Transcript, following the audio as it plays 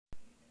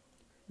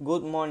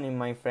Good morning,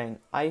 my friend.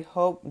 I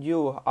hope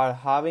you are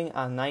having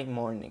a nice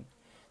morning.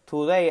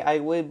 Today I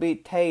will be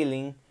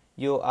telling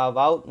you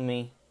about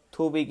me.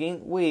 To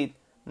begin with,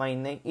 my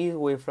name is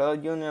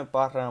Wilfredo Junior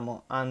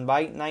Parramo, and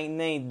by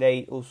nickname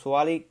they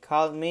usually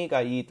call me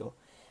Gallito.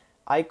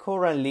 I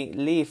currently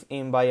live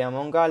in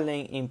Bayamón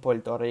Garden in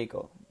Puerto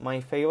Rico. My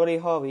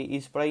favorite hobby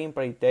is playing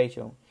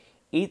PlayStation.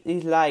 It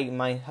is like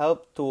my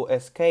help to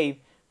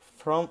escape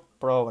from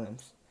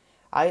problems.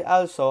 I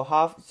also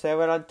have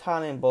several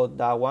talents, but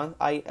the one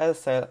I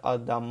excel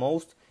at the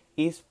most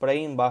is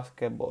playing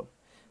basketball.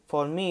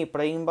 For me,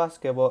 playing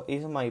basketball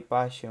is my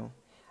passion.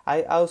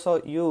 I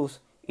also use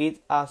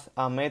it as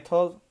a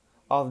method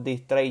of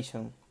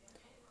distraction.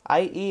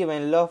 I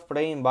even love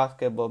playing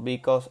basketball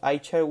because I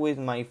share with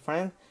my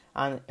friends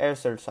and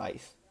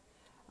exercise.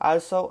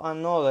 Also,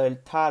 another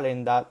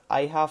talent that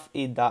I have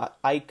is that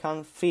I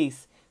can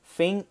fix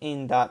things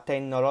in the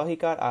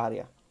technological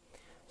area.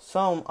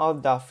 Some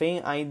of the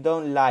things I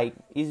don't like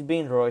is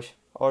being rushed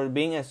or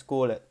being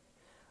schooled.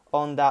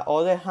 On the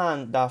other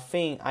hand, the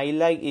thing I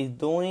like is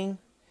doing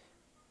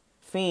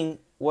things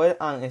well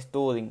and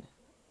studying.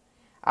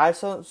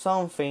 Also,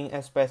 something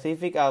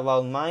specific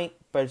about my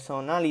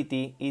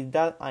personality is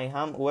that I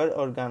am well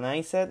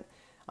organized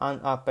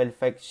and a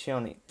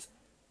perfectionist.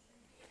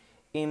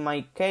 In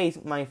my case,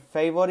 my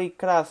favorite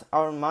classes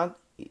are math,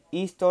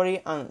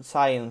 history, and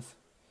science.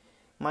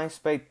 My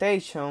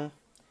expectations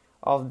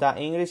of the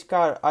English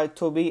class are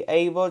to be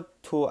able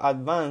to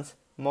advance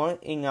more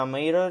in a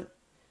matter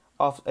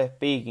of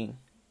speaking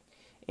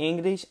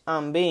English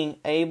and being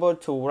able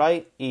to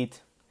write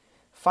it.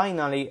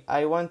 Finally,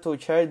 I want to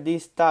share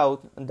this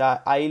thought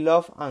that I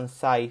love and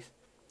science.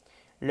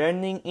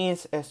 Learning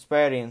is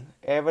experience.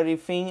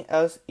 Everything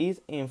else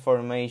is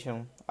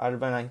information.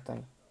 Albert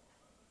Einstein.